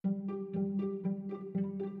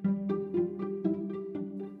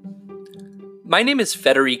My name is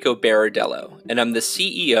Federico Berardello, and I'm the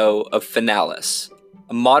CEO of Finalis,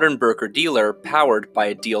 a modern broker-dealer powered by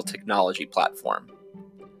a deal technology platform.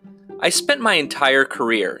 I spent my entire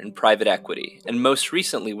career in private equity, and most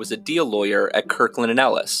recently was a deal lawyer at Kirkland &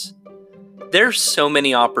 Ellis. There's so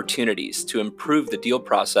many opportunities to improve the deal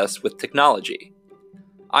process with technology.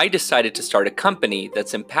 I decided to start a company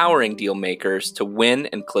that's empowering deal makers to win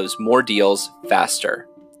and close more deals faster.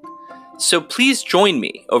 So please join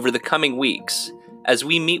me over the coming weeks as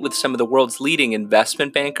we meet with some of the world's leading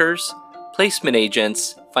investment bankers, placement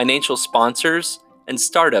agents, financial sponsors, and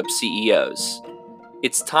startup CEOs.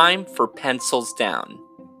 It's time for Pencils Down.